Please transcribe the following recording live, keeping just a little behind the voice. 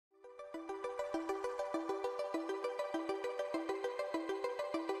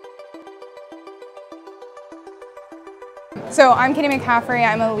So I'm Katie McCaffrey.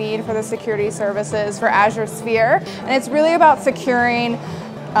 I'm a lead for the security services for Azure Sphere, and it's really about securing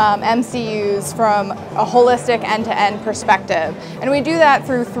MCUs from a holistic end-to-end perspective. And we do that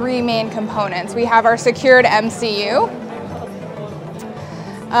through three main components. We have our secured MCU,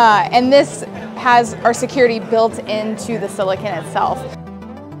 and this has our security built into the silicon itself.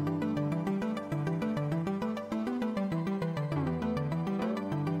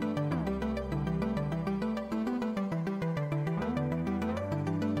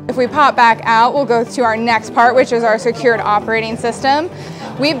 If we pop back out, we'll go to our next part, which is our secured operating system.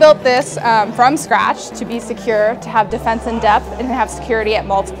 We built this from scratch to be secure, to have defense in depth, and to have security at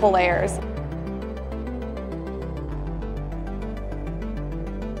multiple layers.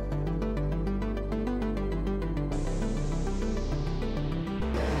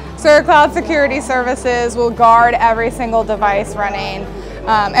 So our cloud security services will guard every single device running,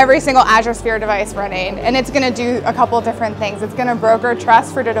 every single Azure Sphere device running, and it's going to do a couple of different things. It's going to broker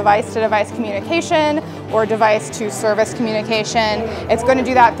trust for device-to-device communication or device-to-service communication. It's going to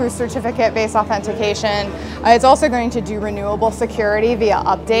do that through certificate-based authentication. It's also going to do renewable security via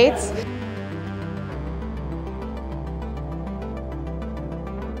updates.